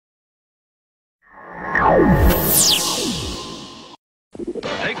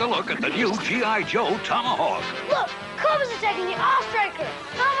Take a look at the new G.I. Joe Tomahawk. Look, Cobra's attacking the All-Striker.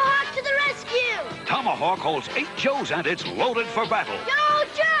 Tomahawk to the rescue. Tomahawk holds 8 Joes and it's loaded for battle. Yo,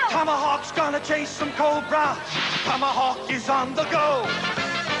 Joe! Tomahawk's gonna chase some Cobra. Tomahawk is on the go.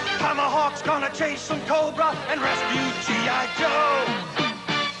 Tomahawk's gonna chase some Cobra and rescue G.I. Joe.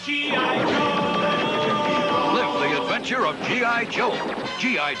 G.I. Joe! Live the adventure of G.I. Joe.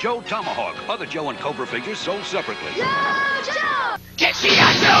 G.I. Joe Tomahawk. Other Joe and Cobra figures sold separately. Yo, Joe! Get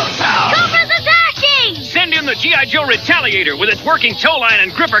G.I. Joe! Cobra's attacking! Send in the G.I. Joe Retaliator with its working toe line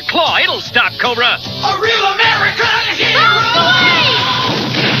and gripper claw. It'll stop Cobra. A real American hero!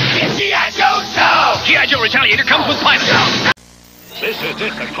 Get G.I. Joe! G.I. Joe Retaliator comes with pilot. This is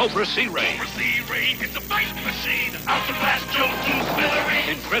it, the Cobra Sea Ray. Cobra Sea Ray is a fighting machine. Out to blast Joe to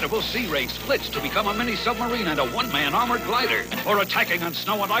smithereens. Incredible Sea Ray splits to become a mini submarine and a one-man armored glider. For attacking on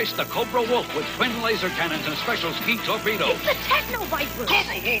snow and ice, the Cobra Wolf with twin laser cannons and special ski torpedoes. It's the Techno Viper.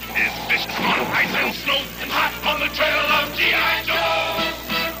 Cobra Wolf is fishing on ice and snow and hot on the trail of G.I. Joe.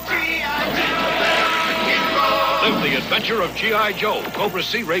 G.I. Joe, American hero. Live the adventure of G.I. Joe, Cobra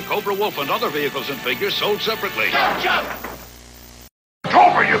Sea Ray, Cobra Wolf, and other vehicles and figures sold separately.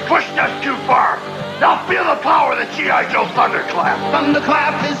 Cobra, you pushed us too far. Now feel the power of the G.I. Joe Thunderclap.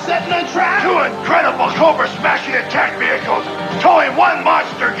 Thunderclap is setting a trap. 2 incredible Cobra smashing attack vehicles, towing 1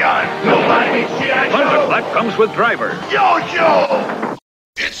 monster gun. Nobody beats G.I. Joe. Thunderclap comes with driver. Yo, Joe!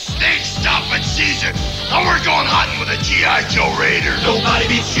 It's snake stopping season, and we're going hunting with a G.I. Joe Raider. Nobody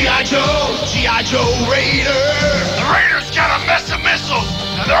beats G.I. Joe. G.I. Joe Raider. The Raider's got a mess of missiles,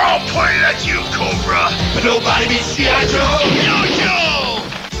 and they're all pointed at you, Cobra. But nobody beats G.I. Joe. Yo, Joe!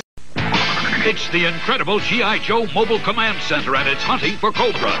 It's the incredible G.I. Joe Mobile Command Center and it's hunting for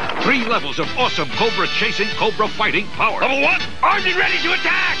Cobra. 3 levels of awesome Cobra chasing, Cobra fighting power. Level 1, armed and ready to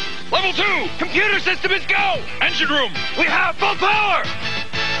attack. Level 2, computer system is go. Engine room, we have full power.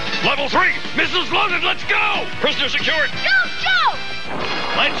 Level 3, missiles loaded, let's go. Prisoner secured. Go, Joe!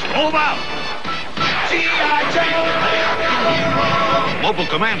 Let's move out. G.I. Joe, American hero. Mobile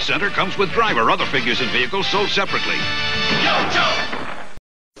Command Center comes with driver. Other figures and vehicles sold separately. Yo, Joe!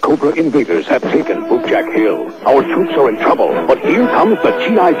 Cobra invaders have taken Bootjack Hill. Our troops are in trouble, but here comes the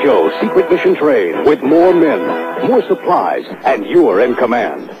G.I. Joe secret mission train with more men, more supplies, and you're in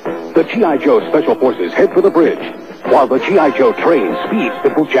command. The G.I. Joe Special Forces head for the bridge, while the G.I. Joe train speeds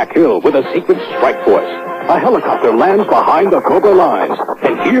to Bootjack Hill with a secret strike force. A helicopter lands behind the Cobra lines,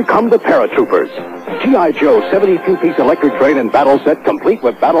 and here come the paratroopers. G.I. Joe 72-piece electric train and battle set complete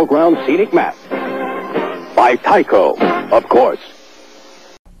with battleground scenic map. By Tyco, of course.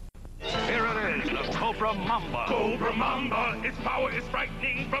 Here it is, the Cobra Mamba. Cobra Mamba, its power is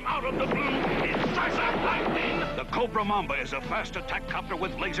frightening from out of the blue. It strikes like lightning. The Cobra Mamba is a fast attack copter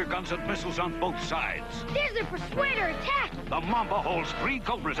with laser guns and missiles on both sides. There's the Persuader attack. The Mamba holds 3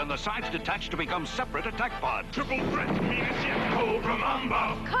 Cobras and the sides detached to become separate attack pods. Triple threat leadership, Cobra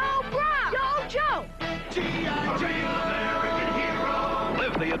Mamba. Cobra! Yo, Joe! G.I. Joe, American hero.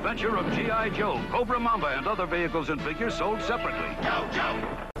 Live the adventure of G.I. Joe, Cobra Mamba, and other vehicles and figures sold separately. Yo,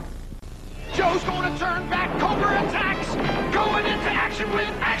 Joe! Joe's going to turn back. Cobra attacks. Going into action with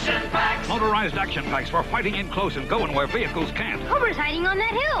action packs. Motorized action packs for fighting in close and going where vehicles can't. Cobra's hiding on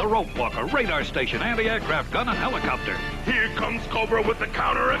that The hill. rope walker, radar station, anti-aircraft gun, and helicopter. Here comes Cobra with the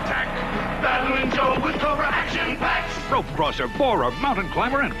counterattack. Battling Joe with Cobra action packs. Rope crosser, borer, mountain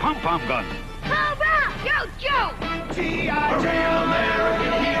climber, and pom-pom gun. Cobra! Yo, Joe! G.I. Joe,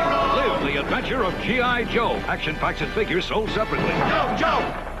 American hero. Live the adventure of G.I. Joe. Action packs and figures sold separately. Yo,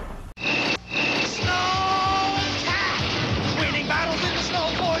 Joe! Winning battles in the snow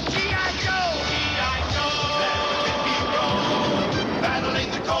for G.I. Joe! G.I. Joe! American hero! Battling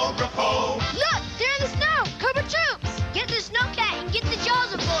the Cobra foe! Look, they're in the snow. Cobra troops. Get the Snowcat and get the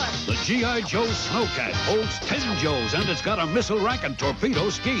Jaws aboard. The G.I. Joe Snowcat holds 10 Joes and it's got a missile rack and torpedo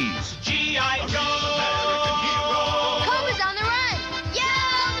skis. G.I. Joe! Cobra's on the run. Yo,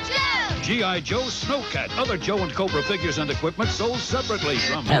 Joe! G.I. Joe Snowcat. Other Joe and Cobra figures and equipment sold separately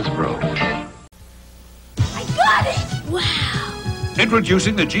from Hasbro. I got it! Wow.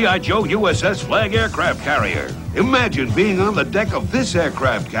 Introducing the G.I. Joe USS Flag Aircraft Carrier. Imagine being on the deck of this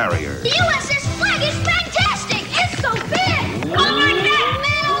aircraft carrier. The USS Flag is fantastic! It's so big! Over there!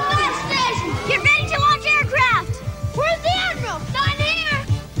 Middle launch station! Get ready to launch aircraft! Where's the Admiral? Not here!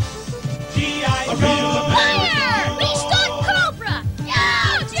 G.I. Joe! Fire! We start Cobra! Yo,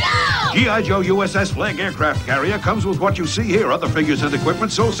 Joe! G.I. Joe USS Flag Aircraft Carrier comes with what you see here. Other figures and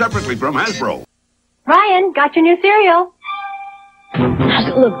equipment sold separately from Hasbro. Ryan, got your new cereal. How's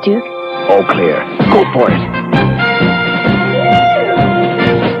it look, Duke? All clear. Go for it.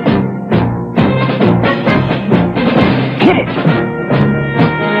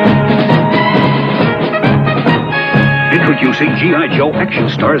 G.I. Joe Action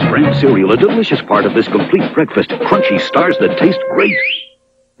Stars brand cereal, a delicious part of this complete breakfast. Crunchy stars that taste great.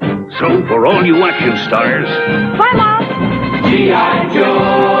 So, for all you action stars... Bye, Mom! G.I.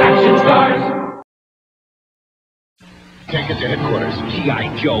 Joe Action Stars. Take it to headquarters.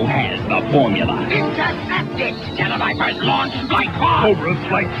 G.I. Joe has the formula. Intercepted! Televisors launch flight pods! Cobra's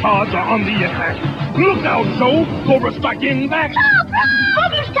flight pods are on the attack. Look out, Joe! Cobra's striking back!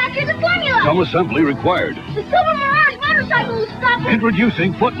 Cobra's captured the formula! Some assembly required. The Silver Mirage motorcycle will stop it!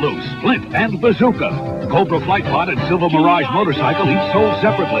 Introducing Footloose, Flint, and Bazooka. Cobra Flight Pod and Silver Mirage motorcycle each sold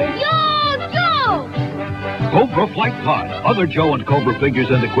separately. Yo, Joe! Cobra Flight Pod, other Joe and Cobra figures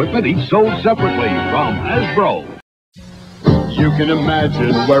and equipment each sold separately from Hasbro. You can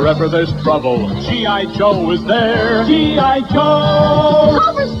imagine wherever there's trouble, G.I. Joe is there. G.I. Joe!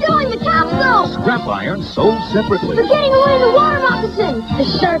 Cobra's stealing the capsule! Scrap iron sold separately. They're getting away in the water moccasin! The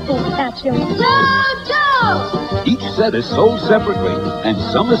shark will catch him. Joe! Each set is sold separately, and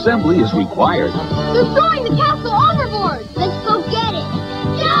some assembly is required. They're throwing the capsule overboard! Let's go get it!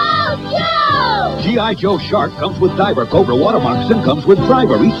 Joe! G.I. Joe Shark comes with diver, Cobra watermarks, and comes with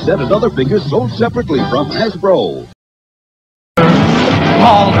driver. Each set and other figures sold separately from Hasbro.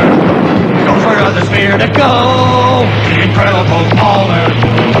 Mauler goes where others fear to go. The incredible Mauler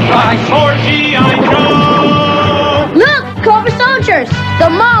rides for G.I. Joe. Look! Cobra soldiers! The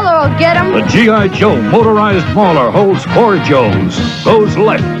Mauler will get them! The G.I. Joe motorized mauler holds 4 Joes. Goes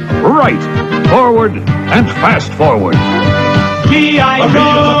left, right, forward, and fast forward. G.I.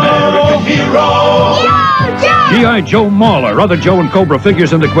 Joe, American hero. Yo, Joe! G.I. Joe Mauler, other Joe and Cobra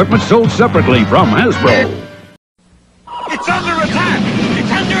figures and equipment sold separately from Hasbro. It's under attack!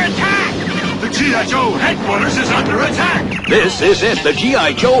 It's under attack! The G.I. Joe headquarters is under attack! This is it, the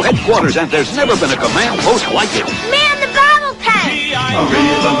G.I. Joe headquarters, and there's never been a command post like it. Man the battle tank! A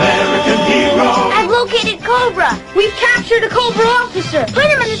real American hero. I've located Cobra! We've captured a Cobra officer! Put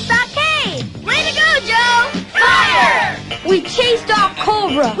him in the stockade! Way to go, Joe! Fire! We chased off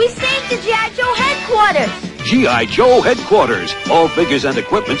Cobra! We saved the G.I. Joe headquarters! G.I. Joe headquarters, all figures and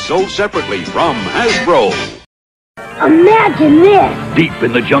equipment sold separately from Hasbro. Imagine this! Deep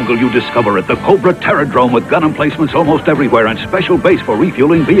in the jungle, you discover it, the Cobra Terradrome with gun emplacements almost everywhere and special base for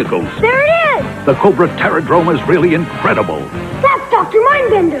refueling vehicles. There it is! The Cobra Terradrome is really incredible. That's Dr.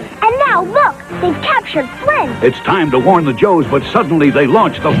 Mindbender! And now look! They've captured Flynn! It's time to warn the Joes, but suddenly they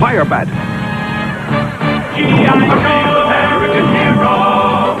launch the Firebat. G.I. Joe, American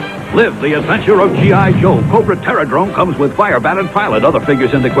hero. Live the adventure of G.I. Joe. Cobra Terradrome comes with Firebat and Pilot, other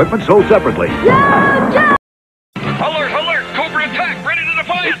figures and equipment sold separately. Alert, alert! Cobra attack! Ready to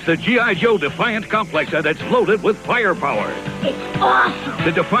defiant! It's the G.I. Joe Defiant Complex, and it's loaded with firepower. It's awesome!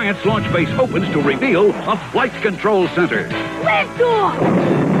 The Defiant's launch base opens to reveal a flight control center. Liftoff!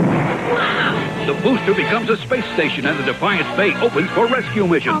 Wow! The booster becomes a space station, and the Defiant's bay opens for rescue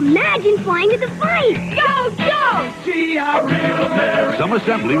missions. Imagine flying to Defiant! Go, Joe! G.I. real American. Some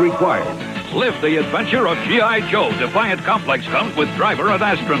assembly required. Live the adventure of G.I. Joe. Defiant Complex comes with driver and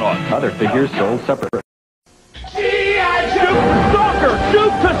astronaut. Other figures sold separate. G.I. Joe. Stalker!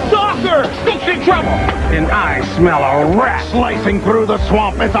 Shoot to Stalker! Scoop's in trouble! And I smell a rat slicing through the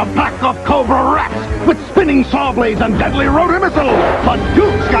swamp. It's a pack of Cobra rats with spinning saw blades and deadly rotor missiles. But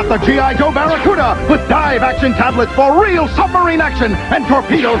Duke's got the G.I. Joe Barracuda with dive action tablets for real submarine action and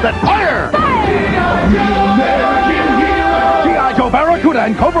torpedoes that fire. G.I. Joe Barracuda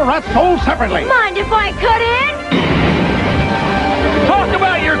and Cobra rats sold separately. Mind if I cut in? Talk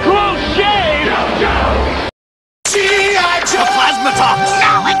about your close shave! G.I. Joe! The plasma talks!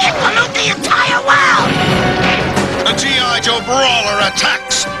 Now we can pollute the entire world! The G.I. Joe Brawler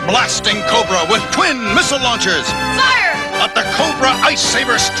attacks, blasting Cobra with twin missile launchers. Fire! But the Cobra Ice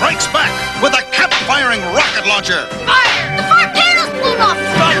Saber strikes back with a cap-firing rocket launcher. Fire! The volcano's blown off!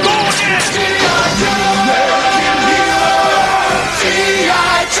 The Golden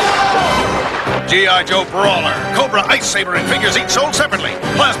G.I. Joe! G.I. Joe Brawler, Cobra Ice Saber and figures each sold separately.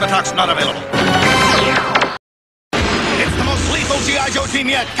 Plasma talks not available. It's the most lethal G.I. Joe team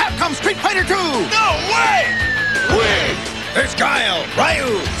yet. Capcom Street Fighter 2! No way! Wait! There's Guile,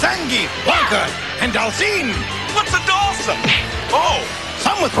 Ryu, Zangief, Blanca, and Dalcine. What's a Dalsim? Oh,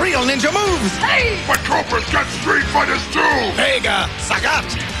 some with real ninja moves. Hey! But Cobra's got Street Fighters too! Vega, Sagat,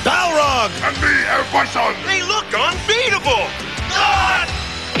 Balrog. And me, El Bison! They look unbeatable! God!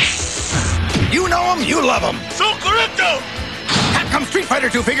 You know them, you love them. So correcto! Capcom Street Fighter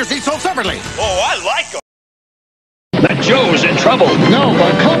 2 figures each sold separately. Oh, I like them! That Joe's in trouble. No,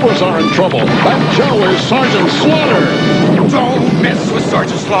 the Cobras are in trouble. That Joe is Sergeant Slaughter. Don't mess with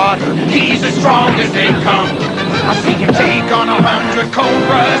Sergeant Slaughter. He's as strong as they come. He can take on 100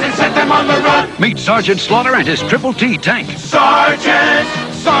 Cobras and set them on the run. Meet Sergeant Slaughter and his Triple T tank. Sergeant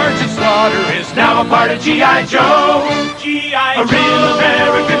Slaughter is now a part of G.I. Joe. A real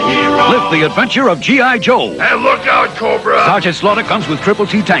American hero. Live the adventure of G.I. Joe. And look out, Cobra! Sergeant Slaughter comes with Triple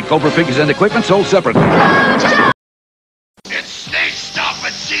T tank. Cobra figures and equipment sold separately. It's snake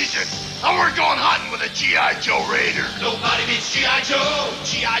stopping season, and we're going hunting with a G.I. Joe Raider. Nobody beats G.I. Joe,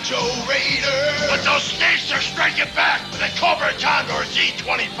 G.I. Joe Raider. But those snakes are striking back with a Cobra Condor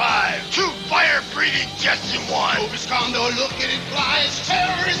Z25. 2 fire-breathing jets in one. Cobra's Condor looking and flying,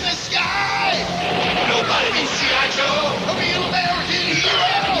 terror in the sky. Nobody beats G.I. Joe, a real American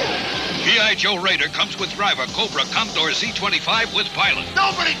hero. G.I. Joe Raider comes with driver Cobra Condor Z25 with pilot.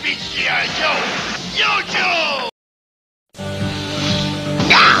 Nobody beats G.I. Joe. Yo-Joe!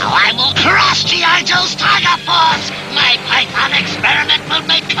 Now I will crush G.I. Joe's tiger force! My Python experiment will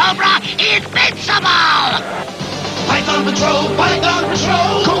make Cobra invincible! Python Patrol! Python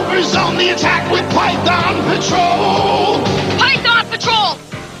Patrol! Cobra's on the attack with Python Patrol! Python Patrol!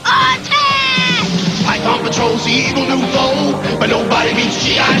 Attack! Python Patrol's the evil new foe, but nobody beats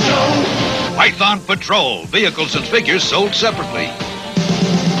G.I. Joe! Python Patrol. Vehicles and figures sold separately.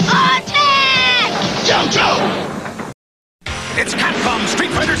 Attack! Yo-Joe! It's Capcom Street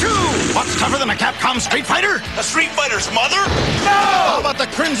Fighter 2! What's tougher than a Capcom Street Fighter? A Street Fighter's mother? No! How about the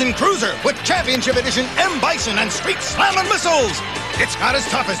Crimson Cruiser with Championship Edition M. Bison and Street Slammin' missiles? It's not as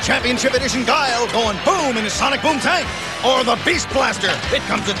tough as Championship Edition Guile going boom in his Sonic Boom tank. Or the Beast Blaster. It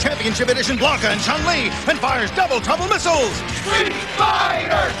comes with Championship Edition Blanca and Chun-Li and fires double trouble missiles. Street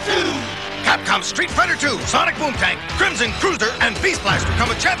Fighter 2! Capcom Street Fighter 2, Sonic Boom Tank, Crimson Cruiser, and Beast Blaster come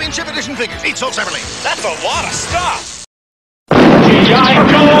with Championship Edition figures, each sold separately. That's a lot of stuff.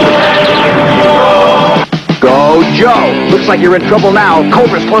 Go, Joe! Looks like you're in trouble now.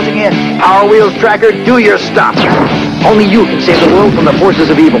 Cobra's closing in. Power Wheels Tracker, do your stuff. Only you can save the world from the forces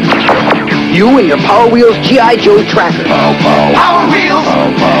of evil. You and your Power Wheels G.I. Joe Tracker. Power Wheels!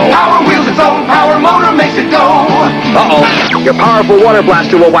 Power Wheels, its own power motor makes it go! Uh-oh. Your powerful water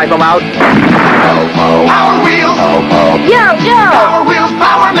blaster will wipe them out. Power Wheels! Yo, Joe! Power Wheels,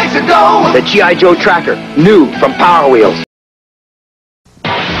 power makes it go! The G.I. Joe Tracker, new from Power Wheels.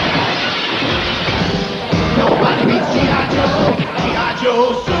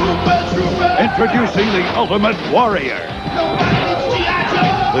 Introducing the Ultimate Warrior.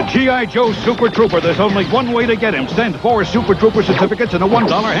 The G.I. Joe Super Trooper. There's only one way to get him. Send 4 Super Trooper certificates and a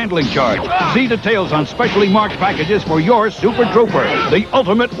 $1 handling charge. See details on specially marked packages for your Super Trooper, the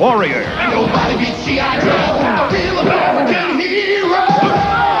Ultimate Warrior. Nobody beats G.I. Joe, a real American hero!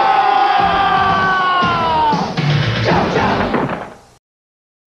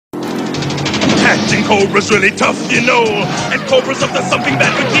 Catching Cobra's really tough, you know. And Cobra's up to something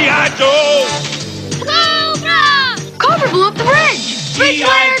bad with G.I. Joe. Cobra! Cobra blew up the bridge! Bridge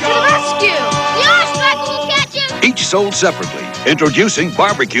Layer to the rescue! Your Striker will catch him! Each sold separately. Introducing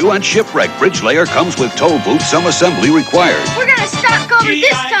Barbecue and Shipwreck. Bridge Layer comes with tow booth, some assembly required. We're gonna stop Cobra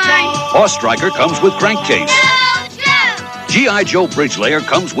this time! Horse Striker comes with crankcase. Go, Joe! G.I. Joe Bridge Layer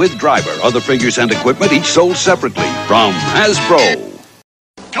comes with driver. Other figures and equipment each sold separately from Hasbro.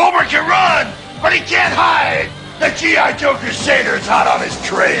 Cobra can run, but he can't hide. The G.I. Joe Crusader's hot on his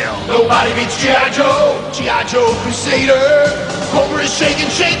trail. Nobody beats G.I. Joe, G.I. Joe Crusader. Cobra is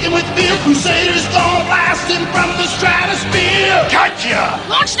shaking with fear. Crusader's gonna blast him from the stratosphere. Gotcha!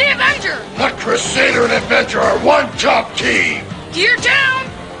 Launch the Avenger! The Crusader and Avenger are one top team. Gear down!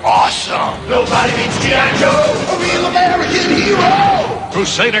 Awesome! Nobody beats G.I. Joe, a real American hero.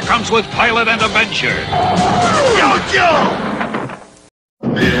 Crusader comes with pilot and Avenger. Yo-Joe!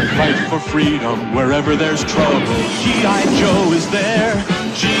 We'll fight for freedom wherever there's trouble. G.I. Joe is there.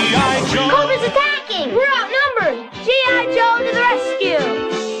 G.I. Joe. Cobra's attacking! We're outnumbered! G.I. Joe to the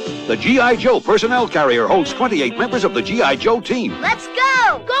rescue! The G.I. Joe personnel carrier holds 28 members of the G.I. Joe team. Let's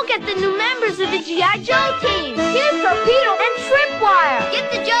go! Go get the new members of the G.I. Joe team! Here's Torpedo and Tripwire! Get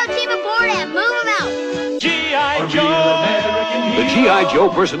the Joe team aboard and move them out! G.I. Joe. The G.I. Joe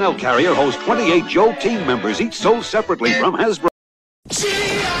personnel carrier holds 28 Joe team members, each sold separately from Hasbro.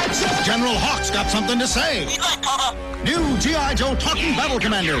 General Hawk's got something to say. New G.I. Joe talking battle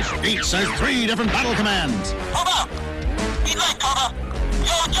commanders. Each says 3 different battle commands.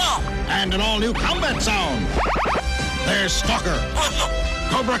 And an all-new combat sound. There's Stalker.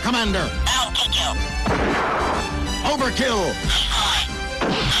 Cobra Commander. Overkill.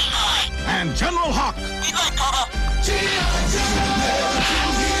 And General Hawk.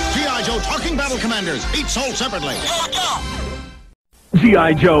 G.I. Joe talking battle commanders. Each sold separately.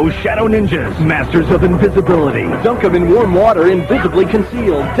 G.I. Joe Shadow Ninjas, masters of invisibility. Dunk them in warm water, invisibly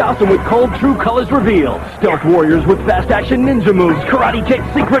concealed. Douse them with cold, true colors revealed. Stealth warriors with fast-action ninja moves. Karate Kid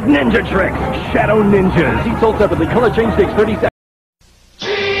secret ninja tricks. Shadow Ninjas. Each sold separately. Color change takes 30 seconds.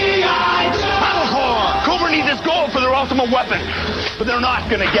 G.I. Joe! Battle Corps! Cobra needs its gold for their ultimate weapon, but they're not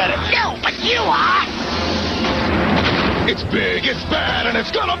gonna get it. No, but you are! It's big, it's bad, and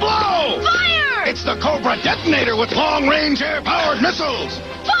it's gonna blow! Fire! It's the Cobra Detonator with long-range air-powered missiles!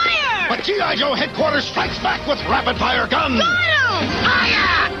 Fire! But G.I. Joe headquarters strikes back with rapid-fire guns! Got him!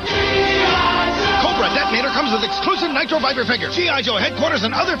 Fire! Cobra Detonator comes with exclusive Nitro Viper figure. G.I. Joe headquarters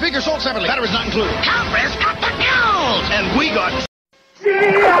and other figures sold separately. Batteries not included. Cobra's got the news! And we got... Get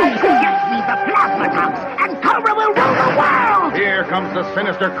me the plasma tops, and Cobra will rule the world! Here comes the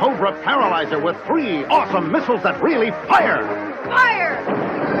sinister Cobra Paralyzer with 3 awesome missiles that really fire. Fire!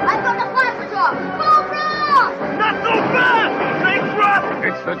 I've got the plasma top! Cobra! Not so fast! Thanks, Rob!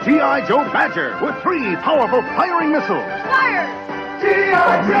 It's the G.I. Joe Badger with 3 powerful firing missiles. Fire!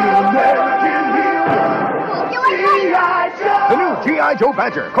 G.I. Joe, American hero! You like fire? The new G.I. Joe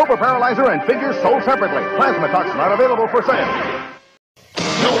Badger, Cobra Paralyzer, and figures sold separately. Plasma Tox not available for sale.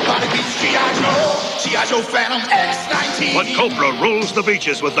 Nobody beats G.I. Joe. G.I. Joe Phantom X-19. But Cobra rules the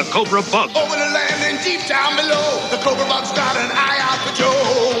beaches with the Cobra Bug. Over the land and deep down below, the Cobra Bug's got an eye out for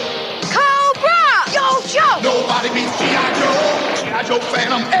Joe. Cobra! Yo, Joe! Nobody beats G.I. Joe. G.I. Joe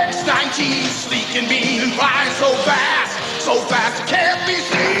Phantom X-19. Sleek and mean and flying so fast it can't be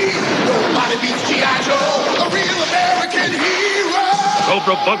seen. Nobody beats G.I. Joe, a real American hero.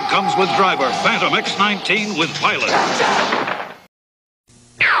 Cobra Bug comes with driver, Phantom X-19 with pilot.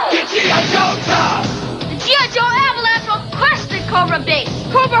 Get G.I. Joe time! The G.I. Joe Avalanche will crush the Cobra base!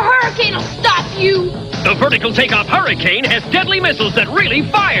 Cobra Hurricane will stop you! The vertical takeoff Hurricane has deadly missiles that really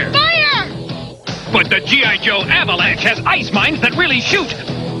fire. Fire! But the G.I. Joe Avalanche has ice mines that really shoot.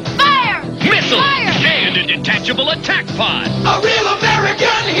 Fire! Missiles Fire! and a detachable attack pod. A real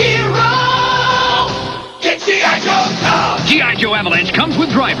American hero! Get G.I. Joe time! G.I. Joe Avalanche comes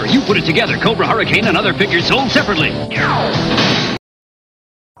with driver. You put it together. Cobra Hurricane and other figures sold separately.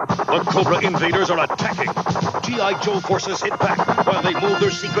 The Cobra invaders are attacking. G.I. Joe forces hit back while they move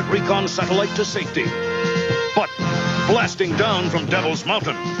their secret recon satellite to safety. But blasting down from Devil's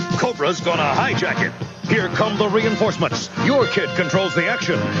Mountain, Cobra's gonna hijack it. Here come the reinforcements. Your kid controls the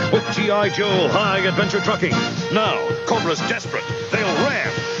action with G.I. Joe High Adventure Trucking. Now, Cobra's desperate. They'll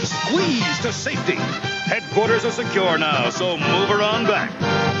ram, squeeze to safety. Headquarters are secure now, so move her on back.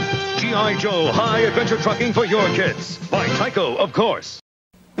 G.I. Joe High Adventure Trucking for your kids. By Tyco, of course.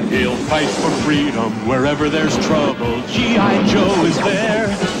 He'll fight for freedom wherever there's trouble. G.I. Joe is there.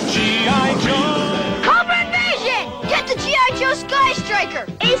 G.I. Joe. Cobra Invasion! Get the G.I. Joe Sky Striker!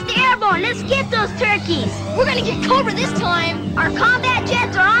 Ace the Airborne, let's get those turkeys! We're gonna get Cobra this time! Our combat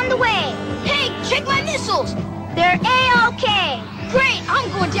jets are on the way! Hey, check my missiles! They're A-OK! Great, I'm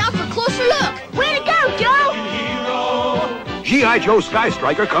going down for a closer look! Way to go, Joe! G.I. Joe Sky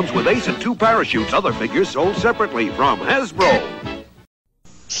Striker comes with ace and 2 parachutes. Other figures sold separately from Hasbro.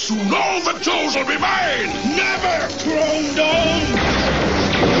 Soon all the Joes will be mine, never thrown down.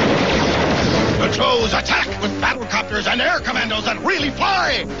 The Joes attack with battlecopters and air commandos that really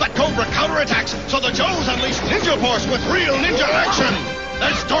fly. But Cobra counterattacks, so the Joes unleash Ninja Force with real ninja action.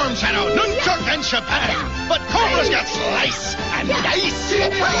 There's Storm Shadow, Nunchuck, and Shebang. But Cobra's got Slice and Dice.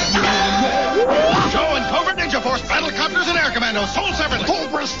 Joe and Cobra Ninja Force battlecopters and air commandos sold separately.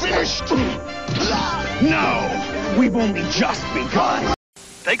 Cobra's finished. No, we've only just begun.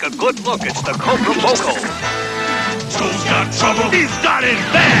 Take a good look. It's the Cobra Pogo. Joe's got trouble. He's got it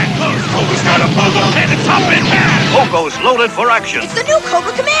bad. Cobra's got a pogo and it's up in bad. Pogo's loaded for action. It's the new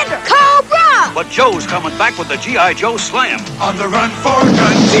Cobra Commander, Cobra! But Joe's coming back with the G.I. Joe Slam. On the run for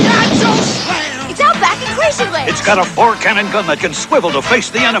gun. G.I. Joe Slam. It's out back in Graceland! It's got a 4-cannon gun that can swivel to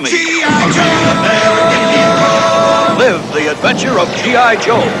face the enemy. G.I. Joe, American hero. Live the adventure of G.I.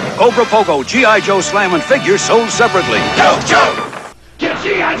 Joe. Cobra Pogo, G.I. Joe Slam, and figures sold separately. Go, Joe! Get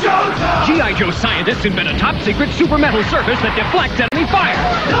G.I. Joe! G.I. Joe scientists invent a top-secret super metal surface that deflects enemy fire.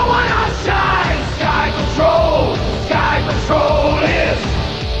 No one outside! Sky Patrol! Sky Patrol is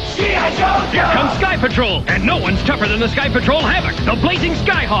G.I. Joe! Here comes Sky Patrol, and no one's tougher than the Sky Patrol Havoc, the Blazing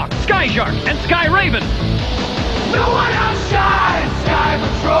Skyhawk, Sky Shark, and Sky Raven. No one outside! Sky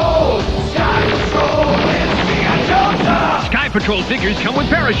Patrol! Sky Patrol is G.I. Joe! Sky Patrol figures come with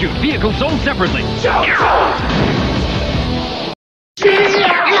parachute, vehicles sold separately.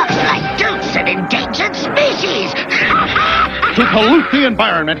 Looks like goats, an endangered species! To pollute the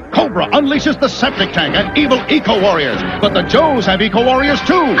environment, Cobra unleashes the septic tank and evil eco-warriors. But the Joes have eco-warriors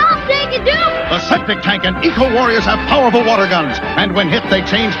too. I'll take it, Duke! The septic tank and eco-warriors have powerful water guns. And when hit, they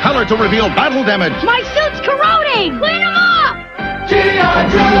change color to reveal battle damage. My suit's corroding! Clean them up! G.I.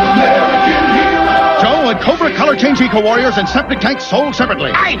 Joe, American hero. Joe and Cobra color change eco-warriors and septic tanks sold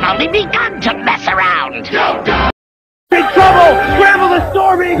separately. I've only begun to mess around. Go, go. Big trouble! Scramble the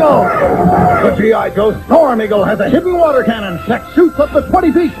Storm Eagle! The G.I. Joe Storm Eagle has a hidden water cannon that shoots up to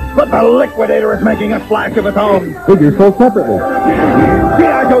 20 feet, but the Liquidator is making a splash of its own. Figures sold separately.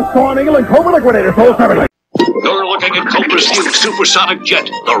 G.I. Joe Storm Eagle and Cobra Liquidator sold separately. You're looking at Cobra's new supersonic jet,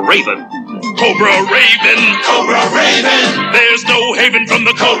 the Raven. Cobra Raven! Cobra Raven! There's no haven from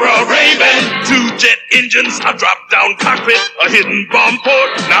the Cobra Raven! 2 jet engines, a drop-down cockpit, a hidden bomb port.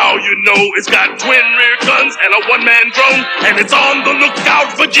 Now you know it's got twin rear guns and a one-man drone, and it's on the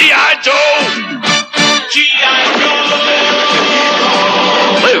lookout for G.I. Joe! G.I. Joe!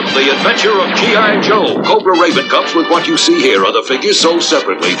 Live the adventure of G.I. Joe. Cobra Raven comes with what you see here. Other figures sold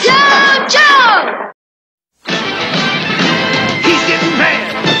separately. Joe!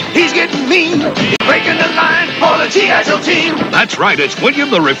 He's getting mean. He's breaking the line for the G.I. Joe team. That's right, it's William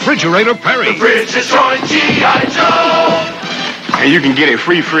the Refrigerator Perry. The fridge destroying G.I. Joe. And you can get a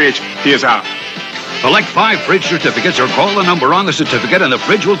free fridge. Here's how. Collect 5 fridge certificates or call the number on the certificate and the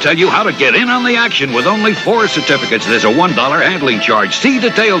fridge will tell you how to get in on the action. With only 4 certificates, there's a $1 handling charge. See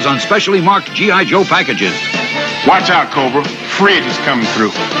details on specially marked G.I. Joe packages. Watch out, Cobra. Fridge is coming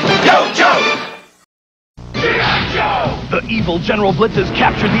through. Go, Joe! G.I. Joe! The evil General Blitz has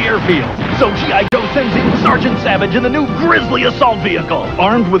captured the airfield, so G.I. Joe sends in Sergeant Savage in the new Grizzly assault vehicle,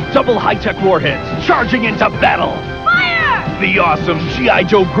 armed with double high-tech warheads, charging into battle. Fire! The awesome G.I.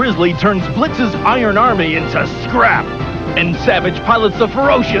 Joe Grizzly turns Blitz's Iron Army into scrap, and Savage pilots the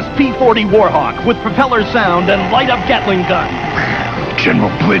ferocious P-40 Warhawk with propeller sound and light-up Gatling gun. General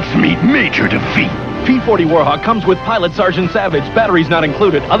Blitz meet major defeat. P-40 Warhawk comes with pilot Sergeant Savage, batteries not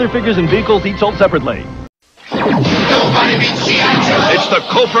included. Other figures and vehicles each sold separately. Nobody beats G.I. Joe. It's the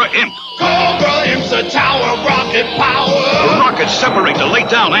Cobra Imp. Cobra Imp's a tower of rocket power. The rockets separate to lay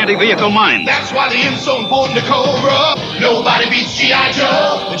down anti-vehicle mines. That's why the Imp's so important to Cobra. Nobody beats G.I.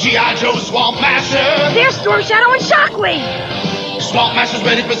 Joe. The G.I. Joe Swamp Master. There's Storm Shadow and Shockwave. Swamp Master's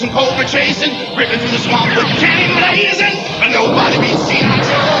ready for some Cobra chasing, ripping through the swamp with cannon blazing. But nobody beats G.I.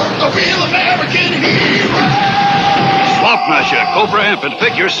 Joe, a real American hero. Swamp Master, Cobra Imp, and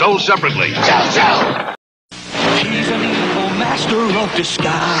figures sold separately. Joe! He's an evil master of disguise.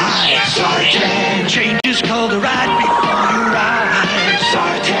 Zartan changes color right before your eyes.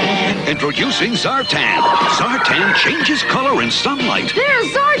 Zartan. Introducing Zartan. Zartan changes color in sunlight. There's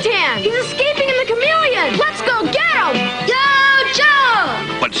Zartan! He's escaping in the chameleon! Let's go get him! Yo,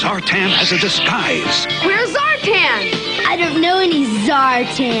 Joe! But Zartan has a disguise. Where's Zartan? I don't know any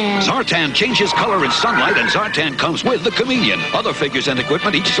Zartan. Zartan changes color in sunlight, and Zartan comes with the chameleon. Other figures and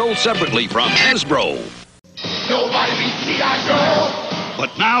equipment each sold separately from Hasbro. Nobody beats G.I. Joe.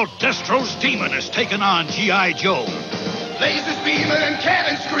 But now Destro's Demon has taken on G.I. Joe. Lasers beaming and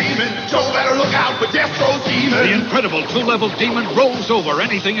cannons screaming. Joe better look out for Destro's Demon. The incredible 2-level demon rolls over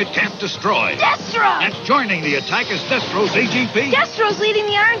anything it can't destroy. Destro! And joining the attack is Destro's AGP. Destro's leading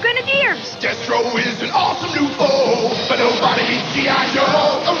the Iron Grenadiers. Destro is an awesome new foe. But nobody beats G.I.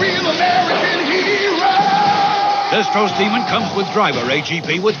 Joe, a real American hero. Destro's Demon comes with driver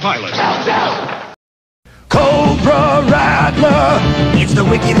AGP with pilot. Cobra Rattler, it's the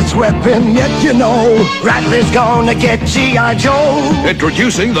wickedest weapon yet, you know. Rattler's gonna get G.I. Joe.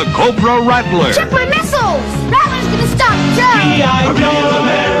 Introducing the Cobra Rattler. Check my missiles! Rattler's gonna stop Joe! G.I. Joe,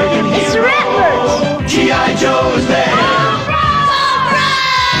 American hero. It's Rattlers! G.I. Joe is there. Cobra!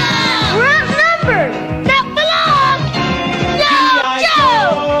 We're outnumbered! That belongs! Yo,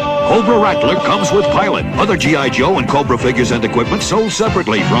 Joe! Cobra Rattler comes with pilot. Other G.I. Joe and Cobra figures and equipment sold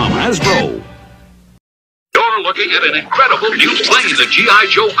separately from Hasbro. You're looking at an incredible new plane, the G.I.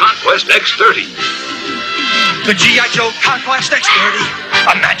 Joe Conquest X-30. The G.I. Joe Conquest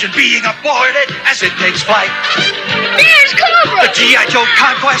X-30. Imagine being aboard it as it takes flight. There's Cobra! The G.I. Joe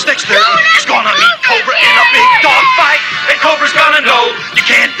Conquest X-30 is gonna meet Cobra in a big dogfight. And Cobra's gonna know you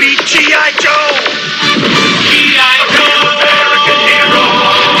can't beat G.I. Joe. G.I. Joe, American hero.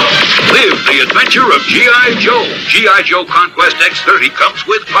 Live the adventure of G.I. Joe. G.I. Joe Conquest X-30 comes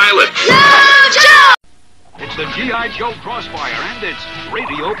with pilot. Yo, Joe! It's the G.I. Joe Crossfire and it's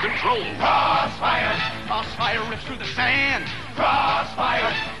radio control. Crossfire, Crossfire rips through the sand.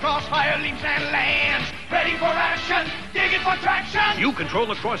 Crossfire, Crossfire leaps and lands. Ready for action, digging for traction. You control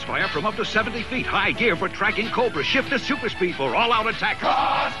the Crossfire from up to 70 feet. High gear for tracking Cobra. Shift to super speed for all-out attack.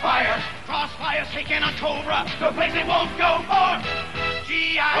 Crossfire, Crossfire. Crossfire taking on Cobra. The place it won't go for.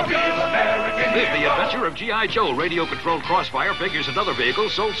 G.I. Joe, American Live the hero. adventure of G.I. Joe, radio-controlled Crossfire figures and other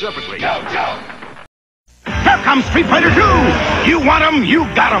vehicles sold separately. Joe. Here comes Street Fighter 2! You want 'em, you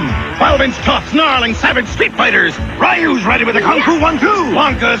got 'em! 12-inch tough, snarling, savage Street Fighters! Ryu's ready with the Kung Fu 1-2!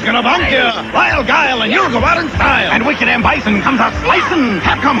 Blanca's gonna bonk ya! Lyle Guile and you'll go out in style! And Wicked M. Bison comes out slicing!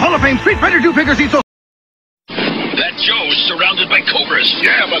 Capcom Hall of Fame Street Fighter 2 figures eat so... That Joe's surrounded by Cobras.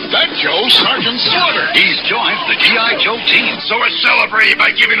 Yeah, but that Joe's Sergeant Slaughter. He's joined the G.I. Joe team. So we're celebrating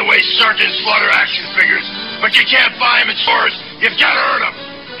by giving away Sergeant Slaughter action figures, but you can't buy them in stores. You've got to earn them.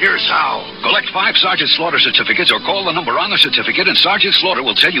 Here's how. Collect 5 Sergeant Slaughter certificates or call the number on the certificate and Sergeant Slaughter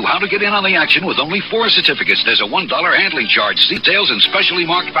will tell you how to get in on the action with only 4 certificates. There's a $1 handling charge. Details in specially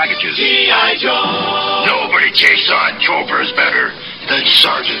marked packages. G.I. Joe. Nobody takes on Cobras better than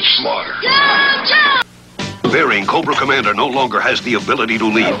Sergeant Slaughter. Bearing Cobra Commander no longer has the ability to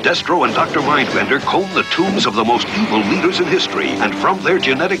lead. Destro and Dr. Mindbender comb the tombs of the most evil leaders in history, and from their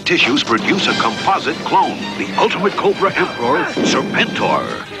genetic tissues produce a composite clone. The ultimate Cobra Emperor, Serpentor.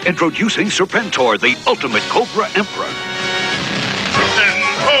 Introducing Serpentor, the ultimate Cobra Emperor.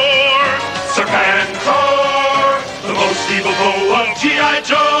 Serpentor, the most evil foe of G.I.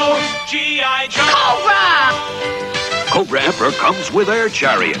 Joe. G.I. Joe. Cobra Emperor comes with Air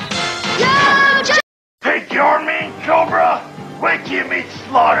Chariot. Take your mean Cobra. Wait till you meet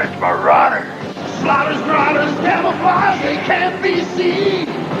Slaughter's Marauders. Slaughter's Marauders camouflage, they can't be seen.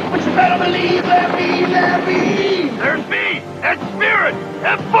 But you better believe they're mean. There's me, and Spirit,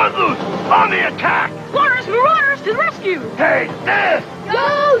 and Footloose on the attack. Slaughter's Marauders to the rescue! Take this.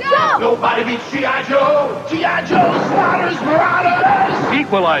 Go, Joe! Nobody beats G.I. Joe. G.I. Joe, Slaughter's Marauders.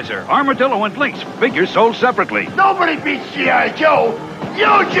 Equalizer, Armadillo, and Lynx, figures sold separately. Nobody beats G.I. Joe.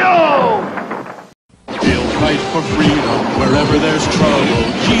 Yo-Joe. He'll fight for freedom wherever there's trouble.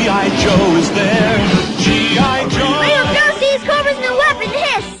 G.I. Joe is there. G.I. Joe. Leo Joe sees Cobra's new weapon,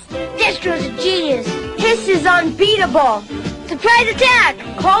 Hiss! Destro's a genius. Hiss is unbeatable. Surprise attack!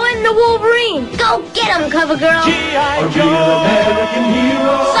 Call in the Wolverine! Go get him, Cover Girl! G.I. Joe. American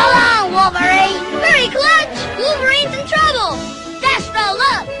hero. So long, Wolverine! Hurry, Clutch! Wolverine's in trouble! Destro,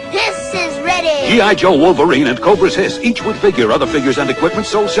 look! Hiss is ready! G.I. Joe, Wolverine, and Cobra's Hiss, each with figure. Other figures and equipment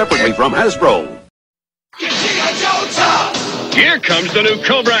sold separately from Hasbro. G.I. Joe top. Here comes the new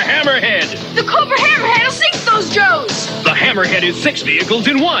Cobra Hammerhead. The Cobra Hammerhead will sink those Joes! The Hammerhead is 6 vehicles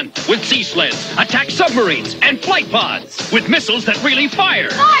in one, with sea sleds, attack submarines, and flight pods, with missiles that really fire.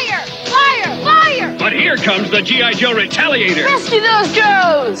 Fire! Fire! Fire! But here comes the G.I. Joe Retaliator. Rescue those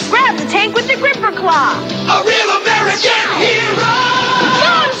Joes! Grab the tank with the gripper claw! A real American hero.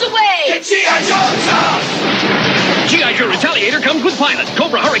 Bombs away! Get G.I. Joe top. G.I. Joe Retaliator comes with pilot,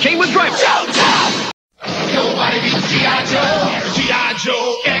 Cobra Hurricane with driver. Joe top. Nobody beats G.I. Joe. G.I.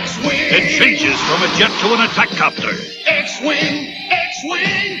 Joe X-Wing. It changes from a jet to an attack copter. X-Wing.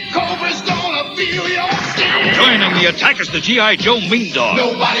 Cobra's gonna feel your sting. Joining the attack is the G.I. Joe Mean Dog.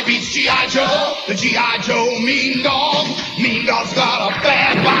 Nobody beats G.I. Joe. The G.I. Joe Mean Dog. Mean Dog's got a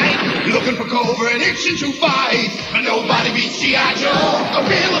bad bite. Looking for Cobra and itching to fight. But nobody beats G.I. Joe. A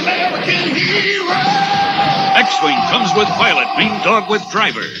real American hero. X-Wing comes with pilot, Mean Dog with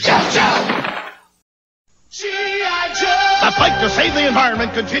driver. G.I. Joe. The fight to save the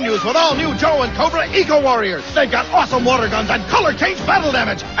environment continues with all new Joe and Cobra Eco Warriors. They've got awesome water guns and color change battle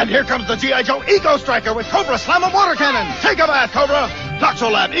damage. And here comes the G.I. Joe Eco Striker with Cobra Slammer water cannon. Take a bath, Cobra.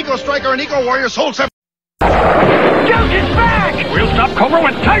 Toxolab, Eco Striker, and Eco Warrior sold separate. Joe is back! We'll stop Cobra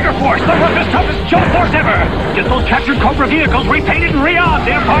with Tiger Force, the roughest, toughest Joe Force ever. Get those captured Cobra vehicles repainted and re-armed.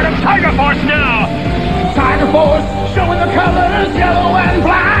 They're part of Tiger Force now. Tiger Force, showing the colors yellow and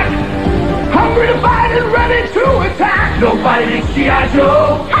black. Hungry to fight and ready to attack. Nobody beats G.I.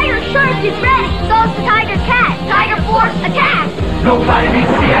 Joe. Tiger Shark is ready. So's the Tiger Cat. Tiger Force, attack! Nobody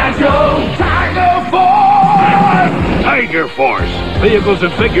beats G.I. Joe. Tiger Force. Tiger Force, vehicles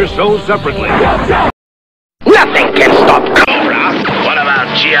and figures sold separately. Nothing can stop Cobra. What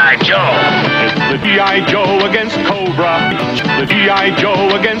about G.I. Joe? It's the G.I. Joe against Cobra. The G.I.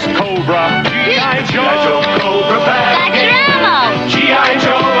 Joe against Cobra. G.I. Joe, Cobra back. G.I.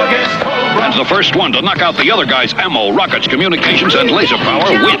 Joe against Cobra. And the first one to knock out the other guy's ammo, rockets, communications, and laser power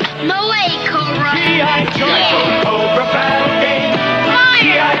wins. No way, Cobra! G.I. Joe, Cobra back.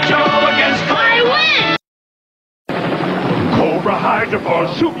 G.I. Joe against Cobra. I win! Cobra Hydra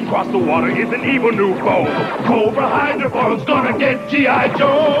Force shooting across the water is an evil new foe. Cobra Hydra Force gonna get G.I.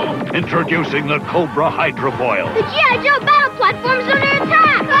 Joe. Introducing the Cobra Hydrofoil. The G.I. Joe battle platform's under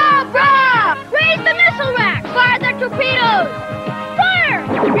attack! Cobra! Raise the missile rack! Fire the torpedoes! Fire!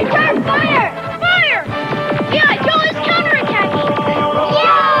 Return fire! Fire! G.I. Joe is counterattacking!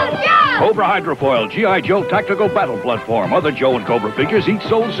 Yeah! Cobra hydrofoil G.I. Joe Tactical Battle Platform. Other Joe and Cobra figures each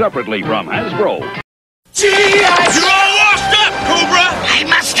sold separately from Hasbro. G.I. Joe! You're all washed up, Cobra! I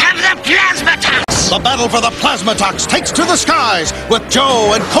must have the Plasmatox! The battle for the Plasmatox takes to the skies with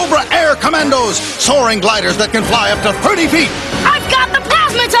Joe and Cobra Air Commandos, soaring gliders that can fly up to 30 feet. I've got the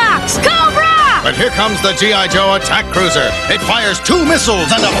Plasmatox! Cobra! But here comes the G.I. Joe attack cruiser. It fires 2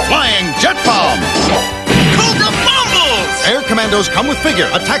 missiles and a flying jet bomb. Cobra Bumbles! Air Commandos come with figure.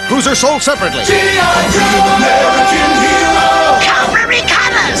 Attack cruiser sold separately. G.I. Joe, American hero! Cobra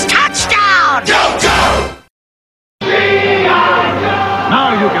recovers! Touchdown! Go!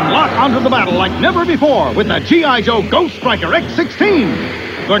 Now you can lock onto the battle like never before with the G.I. Joe Ghost Striker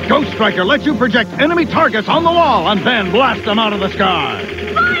X16. The Ghost Striker lets you project enemy targets on the wall and then blast them out of the sky.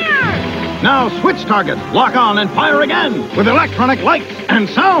 Fire! Now switch targets, lock on and fire again with electronic lights and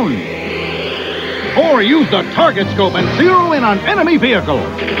sound. Or use the target scope and zero in on enemy vehicles.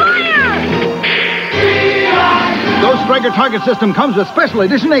 Fire! Ghost Striker target system comes with special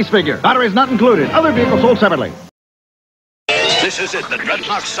edition ace figure. Batteries not included. Other vehicles sold separately. This is it, the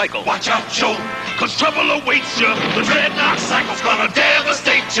Dreadnought Cycle. Watch out, Joe, cause trouble awaits you. The Dreadnought Cycle's gonna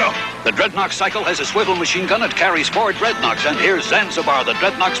devastate you. The Dreadnought Cycle has a swivel machine gun. It carries 4 Dreadnoughts. And here's Zanzibar, the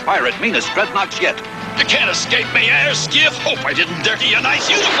Dreadnought's pirate, meanest Dreadnoughts yet. You can't escape me, air skiff. Hope I didn't dirty your nice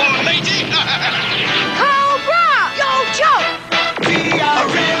uniform, matey. Cobra! Yo, Joe! A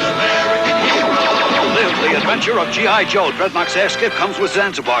real American hero. Live the adventure of G.I. Joe. Dreadnought's air skiff comes with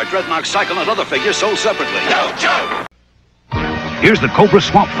Zanzibar, Dreadnought Cycle, and other figures sold separately. Yo, Joe! Here's the Cobra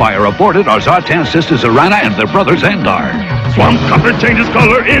Swamp Fire aboarded our Zartan sisters Arana and their brother Xandar. Swamp Copper changes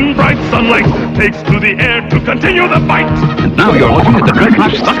color in bright sunlight, takes to the air to continue the fight. And now you're looking at the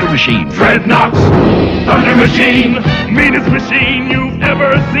Dreadnought's Thunder Machine. Dreadnought's Thunder Machine, meanest machine you've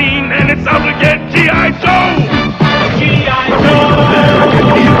ever seen, and it's out to get G.I. Joe! G.I.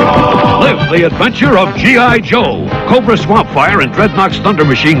 Joe! Live the adventure of G.I. Joe. Cobra Swamp Fire and Dreadnought's Thunder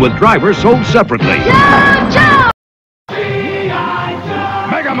Machine with drivers sold separately. Yo, Joe!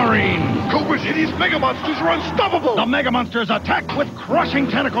 Mega Marine! Cobra's hideous mega monsters are unstoppable! The Mega Monsters attack with crushing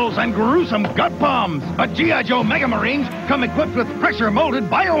tentacles and gruesome gut bombs. But G.I. Joe Mega Marines come equipped with pressure-molded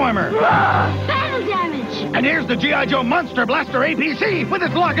bioarmor. Battle damage! And here's the G.I. Joe Monster Blaster APC with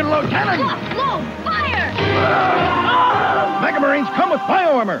its lock-and-load cannon. Lock, load, fire! Mega Marines come with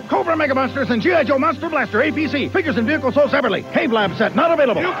bioarmor. Cobra Mega Monsters and G.I. Joe Monster Blaster APC. Figures and vehicles sold separately. Cave Lab set not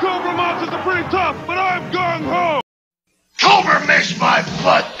available. You Cobra monsters are pretty tough, but I'm gung-ho! Cobra makes my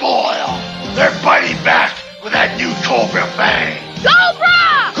blood boil. They're fighting back with that new Cobra Bang.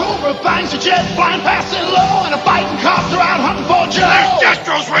 Cobra! Cobra bangs a jet flying past it low, and a fighting copter out hunting for Joe. There's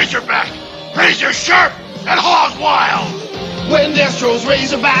Destro's Razorback, razor sharp and hog wild. When Destro's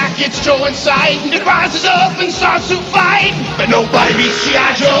Razorback hits Joe in sight, it rises up and starts to fight. But nobody beats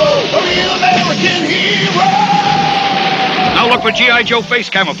G.I. Joe, a real American hero. Now look for G.I. Joe face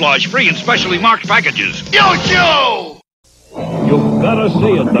camouflage, free in specially marked packages. Yo, Joe! You've gotta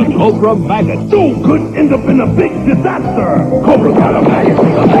see it, the Cobra Maggot. Joe could end up in a big disaster. Cobra got a maggot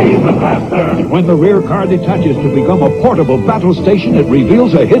with a laser blaster. When the rear car detaches to become a portable battle station, it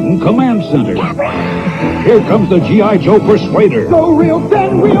reveals a hidden command center. Here comes the G.I. Joe Persuader. Go real,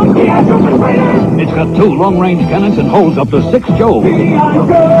 then real, G.I. Joe Persuader. It's got 2 long-range cannons and holds up to 6 Joes. G.I. Joe!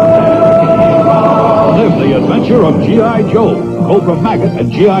 Live the adventure of G.I. Joe. Cobra Maggot and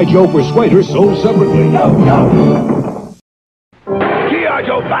G.I. Joe Persuader sold separately. G.I.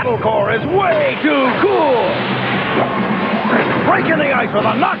 Joe Battle Corps is way too cool! Breaking the ice with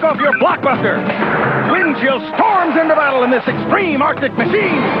a knock-off your blockbuster! Wind chill storms into battle in this extreme Arctic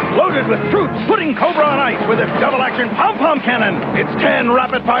machine! Loaded with troops, putting Cobra on ice with its double-action pom-pom cannon! Its 10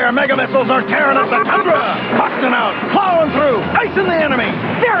 rapid-fire mega missiles are tearing up the tundra! Costing out, plowing through, icing the enemy!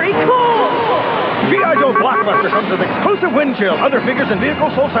 Very cool! G.I. Joe Blockbuster comes with exclusive wind chill, other figures and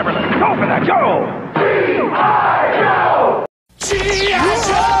vehicles sold separately. Go for that, Joe! G.I. Joe! G.I.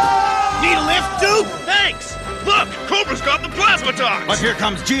 Joe! Need a lift, Duke? Thanks! Look, Cobra's got the Plasmatox! But here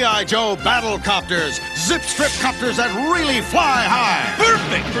comes G.I. Joe Battle Copters, zip strip copters that really fly high.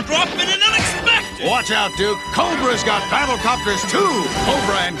 Perfect for dropping in unexpected! Watch out, Duke. Cobra's got battle copters too.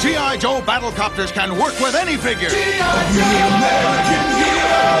 Cobra and G.I. Joe Battle Copters can work with any figure. G.I. Joe, American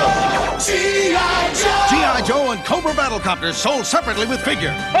hero! G.I. Joe! G.I. Joe and Cobra Battle Copters sold separately with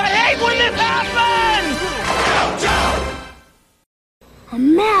figure. I hate when this happens!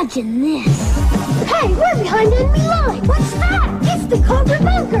 Imagine this. Hey, we're behind enemy line. What's that? It's the Cobra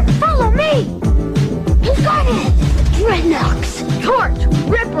bunker. Follow me. Who's got it? Dreadnoughts, Torch,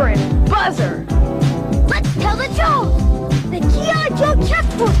 Ripper, and Buzzer. Let's tell the Joes. The G.I. Joe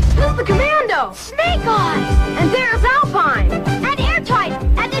checkpoint. Who's the commando? Snake Eyes. And there's Alpine. And Airtight.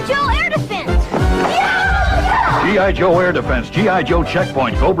 And the Joe Air Defense. G.I. Joe Air Defense, G.I. Joe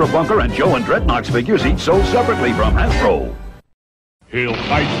Checkpoint, Cobra Bunker, and Joe and Dreadnoks figures each sold separately from Hasbro. He'll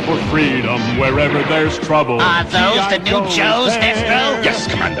fight for freedom wherever there's trouble. Are those the new Joes, Destro? Yes,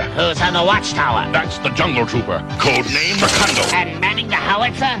 Commander. Who's on the watchtower? That's the Jungle Trooper. Code name Rakundo. And manning the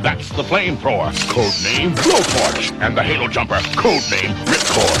howitzer? That's the Flamethrower. Code name Blowtorch. And the Halo Jumper. Code name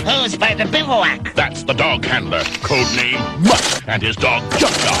Ripcord. Who's by the bivouac? That's the Dog Handler. Code name Mutt. And his dog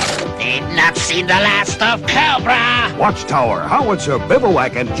Junkyard. They've not seen the last of Cobra. Watchtower, Howitzer,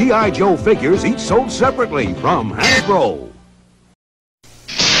 Bivouac, and G.I. Joe figures each sold separately from Hasbro.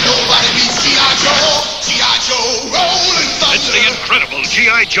 Nobody beats G.I. Joe. G.I. Joe rolling thunder. It's the incredible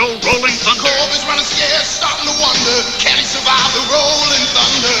G.I. Joe rolling thunder. Cobra's running scared, starting to wonder, can he survive the rolling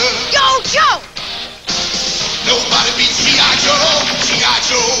thunder? Yo, Joe! Nobody beats G.I. Joe. G.I.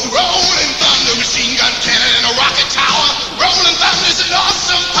 Joe rolling thunder. Machine gun cannon and a rocket tower. Rolling thunder's an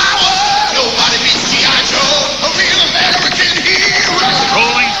awesome power. Nobody beats G.I. Joe, a real American hero.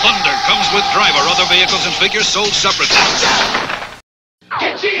 Rolling thunder comes with driver, other vehicles, and figures sold separately.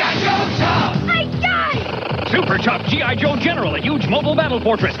 Get G.I. Joe tough! I got it! Super tough G.I. Joe General, a huge mobile battle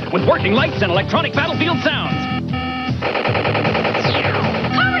fortress with working lights and electronic battlefield sounds.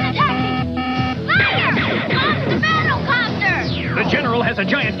 Current attacking! Fire! On the battle copter! The General has a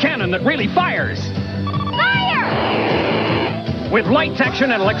giant cannon that really fires. Fire! With lights,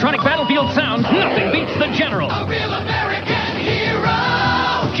 action, and electronic battlefield sounds, nothing beats the General. A real American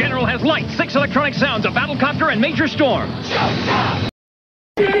hero! General has lights, 6 electronic sounds, a battlecopter, and major storm.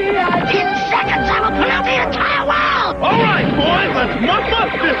 In seconds, I will put out the entire world! All right, boys, let's muck up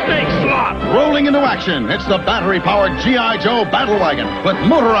this big slot. Rolling into action, it's the battery-powered G.I. Joe Battle Wagon with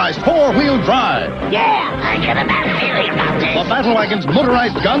motorized 4-wheel drive. Yeah, I got a bad feeling about this. The Battle Wagon's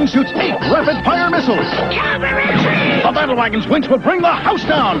motorized gun shoots 8 rapid-fire missiles. Cavalry! The Battle Wagon's winch will bring the house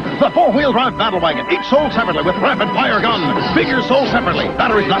down. The 4-wheel drive Battle Wagon, each sold separately with rapid-fire gun. Figures sold separately.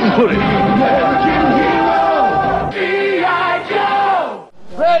 Batteries not included. American hero, G.I. Joe!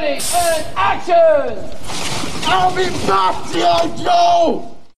 Ready and action! I'll be back, G.I.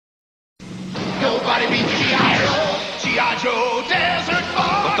 Joe! Nobody beats G.I. Joe. G.I. Joe Desert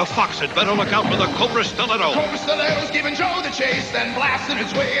Fox. But the Fox had better look out for the Cobra Stiletto. Cobra Stiletto's giving Joe the chase, then blasting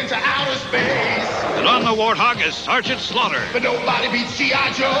its way into outer space. And on the Warthog is Sergeant Slaughter. But nobody beats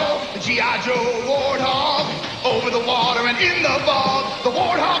G.I. Joe, the G.I. Joe Warthog. Over the water and in the fog, the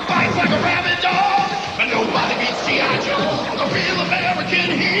Warthog fights like a rabid dog. But nobody beats G.I. Joe, a real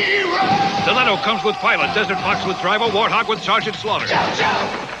American hero. Stiletto comes with pilot, Desert Fox with driver, Warthog with Sergeant Slaughter.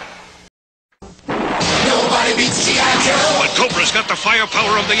 Nobody beats G.I. Joe. But Cobra's got the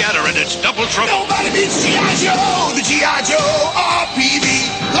firepower of the Adder, and it's double trouble. Nobody beats G.I. Joe, the G.I. Joe RPV.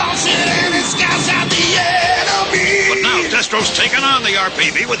 Launching and it scouts out the enemy. But now Destro's taken on the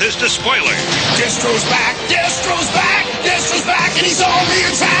RPV with his despoiler. Destro's back, Destro's back, Destro's back, and he's on the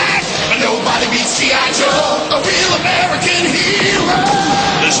attack. But nobody beats G.I. Joe, a real American hero.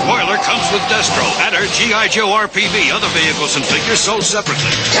 The spoiler comes with Destro, Adder, G.I. Joe RPV, other vehicles and figures sold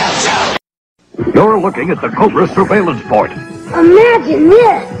separately. You're looking at the Cobra surveillance port. Imagine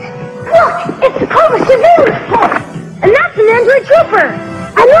this! Look! It's the Cobra surveillance port! And that's an Android trooper!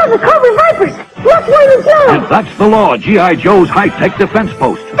 I love the Cobra Vipers! Look, Wayne Joe! And that's the law, G.I. Joe's high-tech defense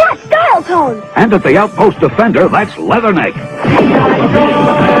post. That's Dial Tone! And at the outpost defender, that's Leatherneck.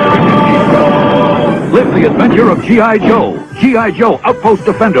 Live the adventure of G.I. Joe. G.I. Joe, Outpost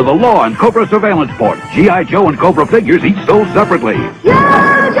Defender, the Law, and Cobra Surveillance Port. G.I. Joe and Cobra figures each sold separately.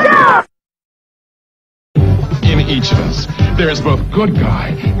 Yeah! In each of us, there is both good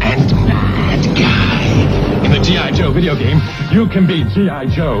guy and bad guy. In the G.I. Joe video game, you can be G.I.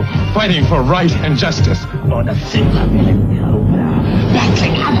 Joe, fighting for right and justice. Or the super-villain Cobra,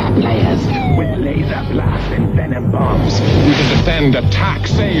 battling other players with laser blasts and venom bombs. You can defend, attack,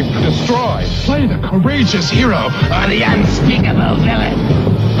 save, destroy. Play the courageous hero or the unspeakable villain.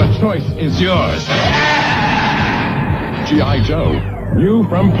 The choice is yours. G.I. Joe, new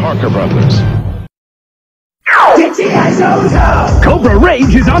from Parker Brothers. Cobra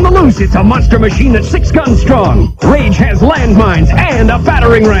Rage is on the loose. It's a monster machine that's 6 guns strong. Rage has landmines and a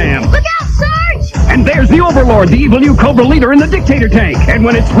battering ram. Look out, Sarge! And there's the Overlord, the evil new Cobra leader in the Dictator tank. And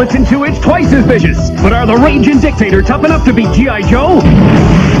when it splits in two, it's twice as vicious. But are the Rage and Dictator tough enough to beat G.I. Joe? A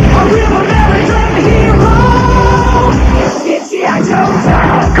real American hero! It's G.I.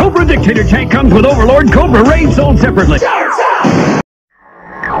 Joe! Cobra Dictator tank comes with Overlord, Cobra Rage sold separately.